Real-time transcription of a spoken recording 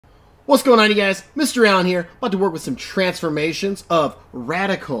What's going on, you guys? Mr. Allen here, about to work with some transformations of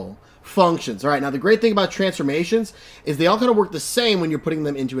radical functions. All right, now the great thing about transformations is they all kind of work the same when you're putting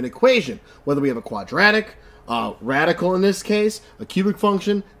them into an equation. Whether we have a quadratic, radical in this case, a cubic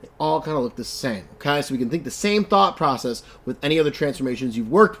function, they all kind of look the same, okay? So we can think the same thought process with any other transformations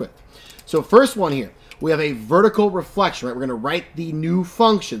you've worked with. So first one here, we have a vertical reflection, right? We're going to write the new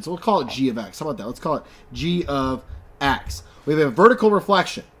function. So we'll call it g of x. How about that? Let's call it g of x. We have a vertical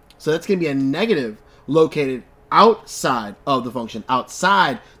reflection. So that's going to be a negative located outside of the function,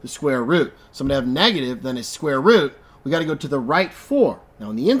 outside the square root. So I'm going to have negative, then a square root. We got to go to the right 4. Now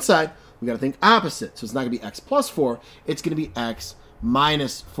on the inside, we got to think opposite. So it's not going to be x plus 4. It's going to be x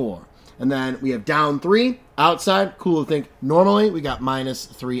minus 4. And then we have down 3, outside. Cool to think normally. We got minus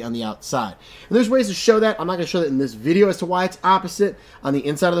 3 on the outside. And there's ways to show that. I'm not going to show that in this video as to why it's opposite on the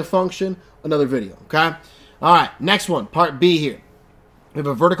inside of the function. Another video, okay? All right, next one, part B here. We have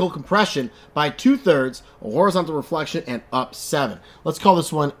a vertical compression by 2/3, a horizontal reflection, and up 7. Let's call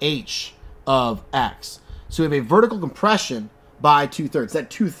this one h of x. So we have a vertical compression by 2/3. That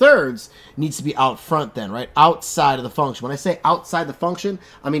 2/3 needs to be out front then, right? Outside of the function. When I say outside the function,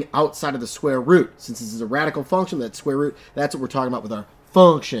 I mean outside of the square root. Since this is a radical function, that square root, that's what we're talking about with our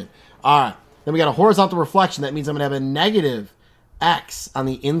function. All right. Then we got a horizontal reflection. That means I'm going to have a negative x on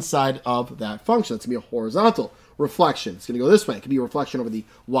the inside of that function. That's going to be a horizontal reflection. It's going to go this way. It could be a reflection over the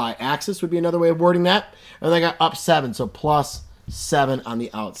y-axis would be another way of wording that. And then I got up 7, so plus 7 on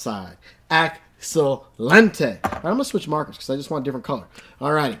the outside. Excelente. All right, I'm going to switch markers because I just want a different color.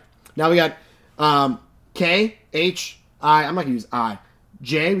 All righty. Now we got K, H, I. I'm not going to use I.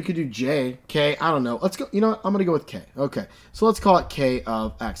 J, we could do J, K, I don't know. Let's go, you know what? I'm going to go with K. Okay, so let's call it K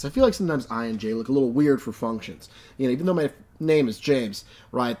of X. I feel like sometimes I and J look a little weird for functions. You know, even though my name is James,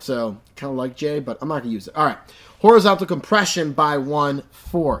 right? So, kind of like J, but I'm not going to use it. All right, horizontal compression by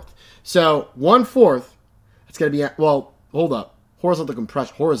 1/4. So, 1/4, it's going to be, well, hold up. Horizontal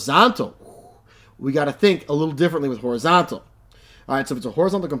compression, horizontal. We got to think a little differently with horizontal. All right, so if it's a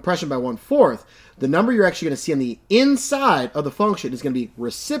horizontal compression by 1/4, the number you're actually going to see on the inside of the function is going to be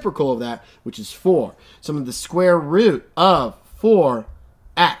reciprocal of that, which is 4. So I'm going to the square root of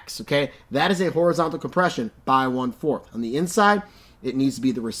 4x, okay? That is a horizontal compression by 1/4. On the inside, it needs to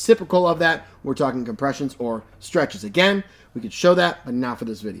be the reciprocal of that. We're talking compressions or stretches. Again, we could show that, but not for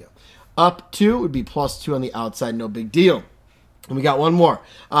this video. Up 2 would be plus 2 on the outside, no big deal. And we got one more.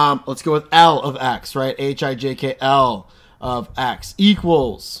 Let's go with L of x, right? H-I-J-K-L of x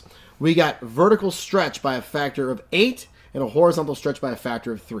equals, we got vertical stretch by a factor of 8 and a horizontal stretch by a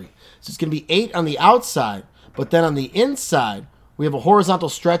factor of 3. So it's going to be 8 on the outside, but then on the inside, we have a horizontal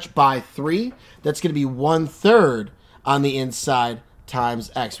stretch by 3. That's going to be 1/3 on the inside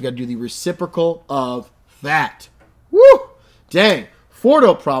times x. We got to do the reciprocal of that. Woo! Dang.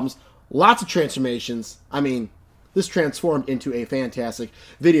 4-dope problems, lots of transformations. I mean, this transformed into a fantastic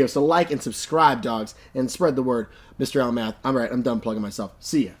video. So like and subscribe, dogs, and spread the word. Mr. Allen Math. I'm right. I'm done plugging myself.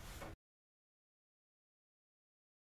 See ya.